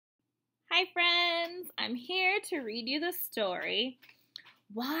Hi friends, I'm here to read you the story,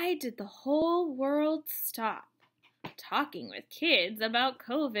 Why Did the Whole World Stop? Talking with Kids About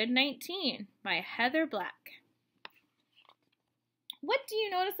COVID-19 by Heather Black. What do you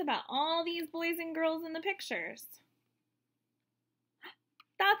notice about all these boys and girls in the pictures?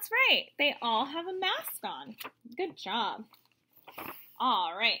 That's right, they all have a mask on. Good job.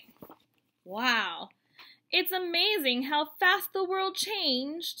 All right. Wow. It's amazing how fast the world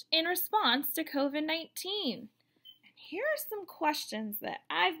changed in response to COVID-19. And here are some questions that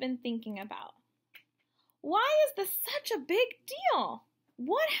I've been thinking about. Why is this such a big deal?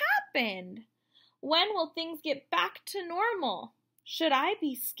 What happened? When will things get back to normal? Should I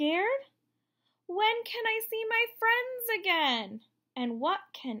be scared? When can I see my friends again? And what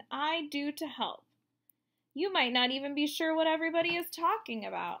can I do to help? You might not even be sure what everybody is talking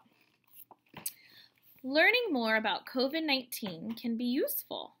about. Learning more about COVID-19 can be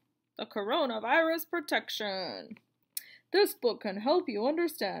useful. The Coronavirus Protection. This book can help you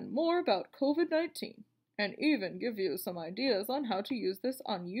understand more about COVID-19 and even give you some ideas on how to use this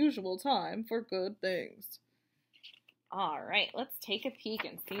unusual time for good things. All right, let's take a peek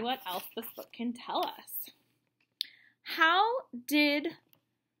and see what else this book can tell us. How did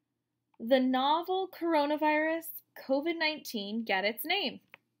the novel coronavirus COVID-19 get its name?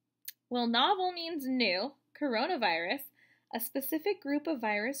 Well, novel means new, coronavirus, a specific group of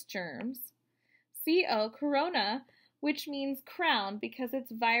virus germs. Corona, which means crown because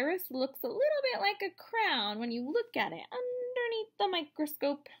its virus looks a little bit like a crown when you look at it underneath the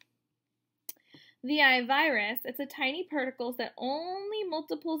microscope. VI virus, it's a tiny particles that only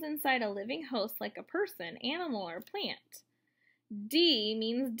multiples inside a living host like a person, animal, or plant. D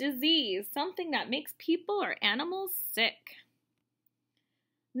means disease, something that makes people or animals sick.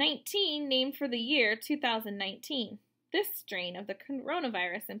 19, named for the year 2019. This strain of the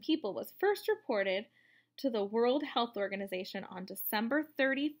coronavirus in people was first reported to the World Health Organization on December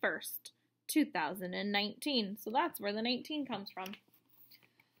 31st, 2019. So that's where the 19 comes from.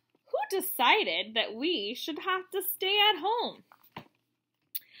 Who decided that we should have to stay at home?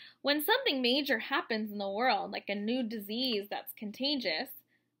 When something major happens in the world, like a new disease that's contagious,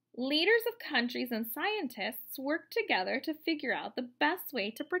 leaders of countries and scientists work together to figure out the best way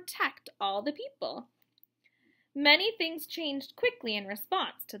to protect all the people. Many things changed quickly in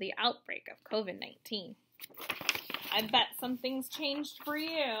response to the outbreak of COVID-19. I bet some things changed for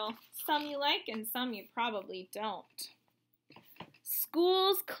you. Some you like and some you probably don't.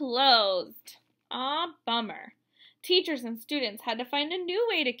 Schools closed. Aw, bummer. Teachers and students had to find a new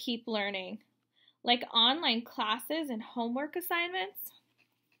way to keep learning, like online classes and homework assignments.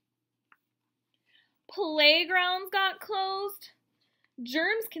 Playgrounds got closed.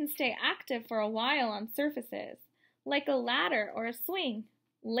 Germs can stay active for a while on surfaces, like a ladder or a swing.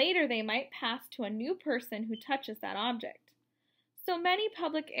 Later, they might pass to a new person who touches that object. So many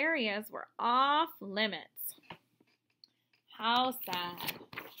public areas were off limits. How sad.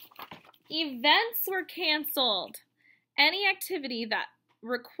 Events were canceled. Any activity that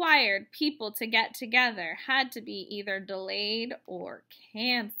required people to get together had to be either delayed or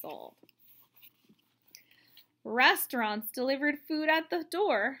canceled. Restaurants delivered food at the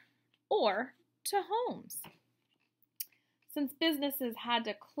door or to homes. Since businesses had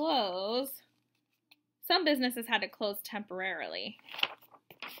to close, some businesses had to close temporarily.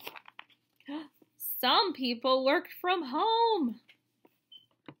 Some people worked from home.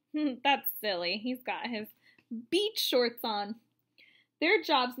 That's silly. He's got his beach shorts on. Their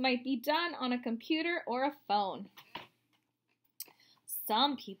jobs might be done on a computer or a phone.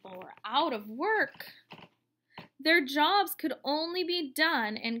 Some people were out of work. Their jobs could only be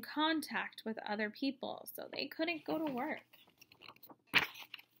done in contact with other people, so they couldn't go to work.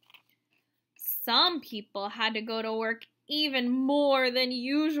 Some people had to go to work even more than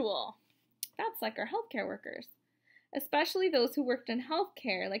usual. That's like our healthcare workers. Especially those who worked in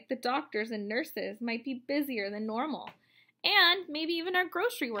healthcare, like the doctors and nurses, might be busier than normal. And maybe even our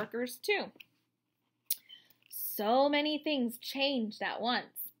grocery workers, too. So many things changed at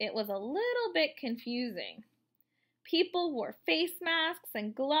once. It was a little bit confusing. People wore face masks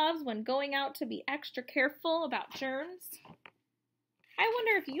and gloves when going out to be extra careful about germs. I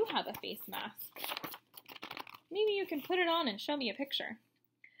wonder if you have a face mask. Maybe you can put it on and show me a picture.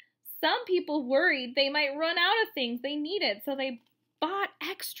 Some people worried they might run out of things they needed, so they bought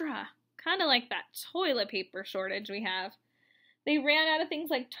extra. Kind of like that toilet paper shortage we have. They ran out of things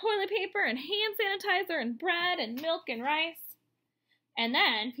like toilet paper and hand sanitizer and bread and milk and rice. And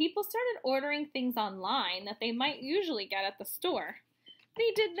then people started ordering things online that they might usually get at the store.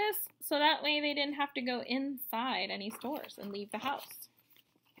 They did this so that way they didn't have to go inside any stores and leave the house.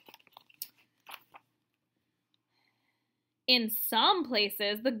 In some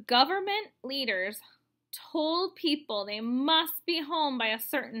places, the government leaders told people they must be home by a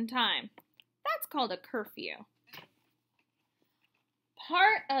certain time. That's called a curfew.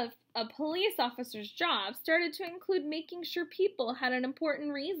 Part of a police officer's job started to include making sure people had an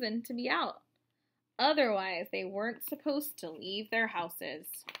important reason to be out. Otherwise, they weren't supposed to leave their houses.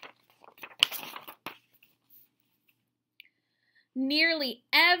 Nearly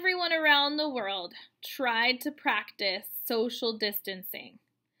everyone around the world tried to practice social distancing.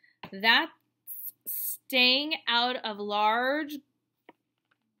 That's staying out of large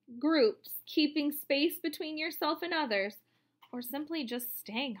groups, keeping space between yourself and others, or simply just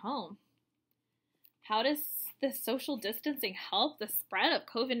staying home. How does this social distancing help the spread of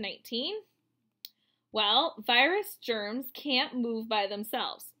COVID-19? Well, virus germs can't move by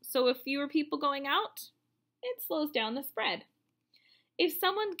themselves, so with fewer people going out, it slows down the spread. If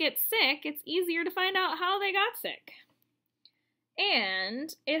someone gets sick, it's easier to find out how they got sick.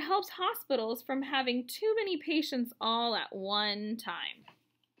 And it helps hospitals from having too many patients all at one time.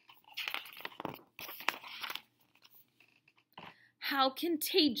 How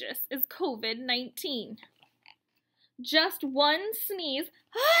contagious is COVID-19? Just one sneeze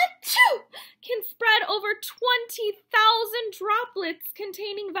can spread over 20,000 droplets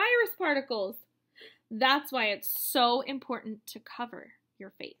containing virus particles. That's why it's so important to cover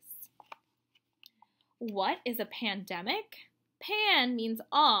your face. What is a pandemic? Pan means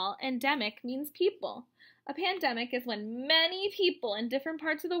all, endemic means people. A pandemic is when many people in different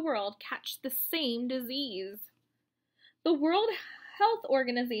parts of the world catch the same disease. The World Health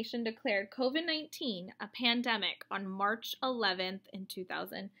Organization declared COVID-19 a pandemic on March 11th in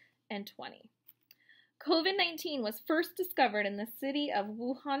 2020. COVID-19 was first discovered in the city of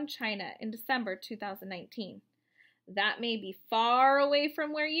Wuhan, China in December 2019. That may be far away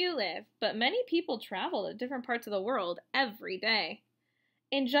from where you live, but many people travel to different parts of the world every day.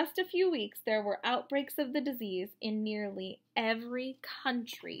 In just a few weeks, there were outbreaks of the disease in nearly every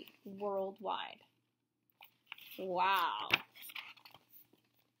country worldwide. Wow.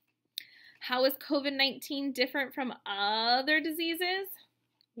 How is COVID-19 different from other diseases?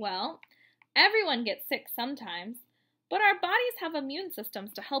 Well, everyone gets sick sometimes, but our bodies have immune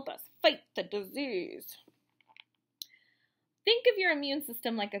systems to help us fight the disease. Think of your immune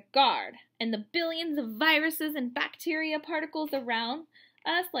system like a guard, and the billions of viruses and bacteria particles around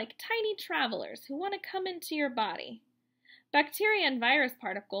us like tiny travelers who want to come into your body. Bacteria and virus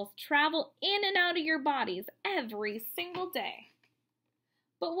particles travel in and out of your bodies every single day.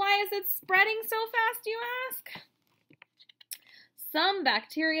 But why is it spreading so fast, you ask? Some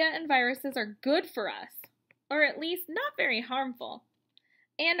bacteria and viruses are good for us, or at least not very harmful,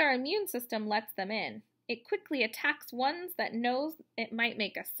 and our immune system lets them in. It quickly attacks ones that knows it might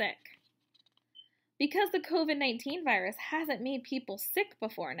make us sick. Because the COVID-19 virus hasn't made people sick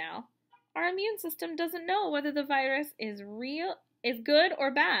before now, our immune system doesn't know whether the virus is good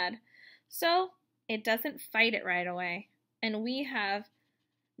or bad, so it doesn't fight it right away, and we have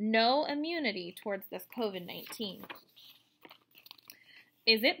no immunity towards this COVID-19.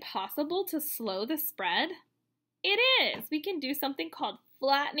 Is it possible to slow the spread? It is. We can do something called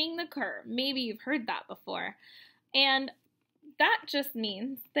flattening the curve. Maybe you've heard that before. And that just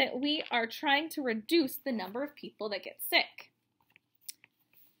means that we are trying to reduce the number of people that get sick.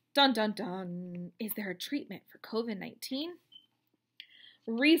 Dun dun dun. Is there a treatment for COVID-19?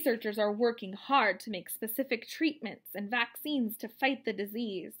 Researchers are working hard to make specific treatments and vaccines to fight the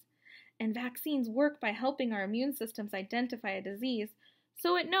disease. And vaccines work by helping our immune systems identify a disease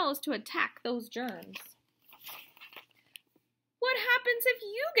so it knows to attack those germs. What happens if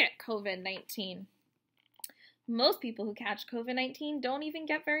you get COVID-19? Most people who catch COVID-19 don't even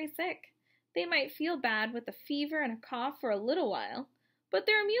get very sick. They might feel bad with a fever and a cough for a little while, but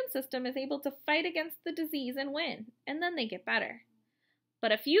their immune system is able to fight against the disease and win, and then they get better.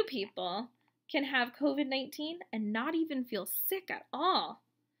 But a few people can have COVID-19 and not even feel sick at all,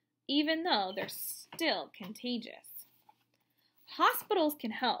 even though they're still contagious. Hospitals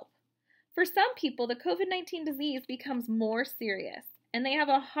can help. For some people, the COVID-19 disease becomes more serious, and they have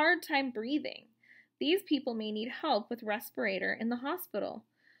a hard time breathing. These people may need help with respirator in the hospital,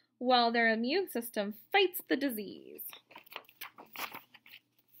 while their immune system fights the disease.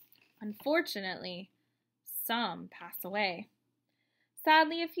 Unfortunately, some pass away.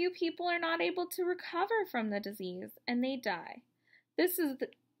 Sadly, a few people are not able to recover from the disease, and they die. This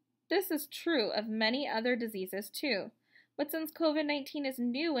is true of many other diseases too. But since COVID-19 is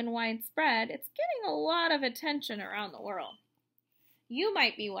new and widespread, it's getting a lot of attention around the world. You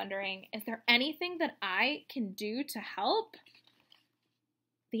might be wondering, is there anything that I can do to help?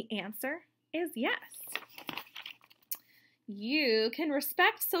 The answer is yes. You can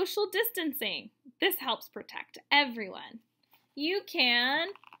respect social distancing. This helps protect everyone. You can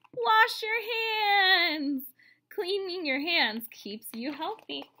wash your hands. Cleaning your hands keeps you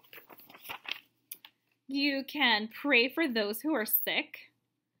healthy. You can pray for those who are sick,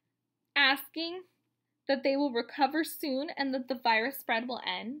 asking that they will recover soon and that the virus spread will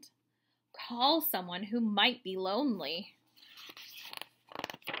end. Call someone who might be lonely.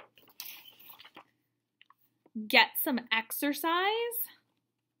 Get some exercise.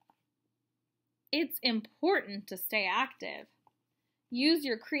 It's important to stay active. Use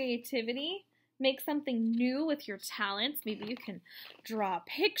your creativity. Make something new with your talents. Maybe you can draw a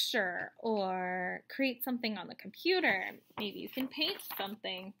picture or create something on the computer. Maybe you can paint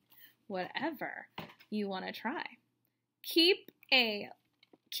something. Whatever you want to try. Keep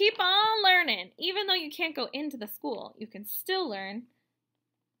on learning. Even though you can't go into the school, you can still learn.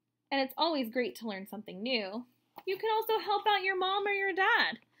 And it's always great to learn something new. You can also help out your mom or your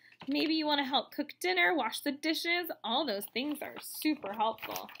dad. Maybe you want to help cook dinner, wash the dishes. All those things are super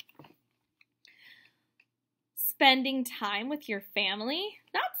helpful. Spending time with your family,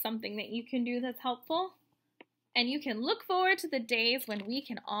 that's something that you can do that's helpful. And you can look forward to the days when we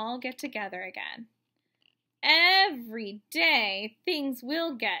can all get together again. Every day, things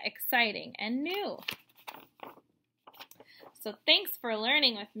will get exciting and new. So thanks for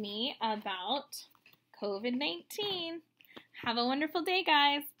learning with me about COVID-19. Have a wonderful day,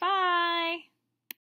 guys. Bye.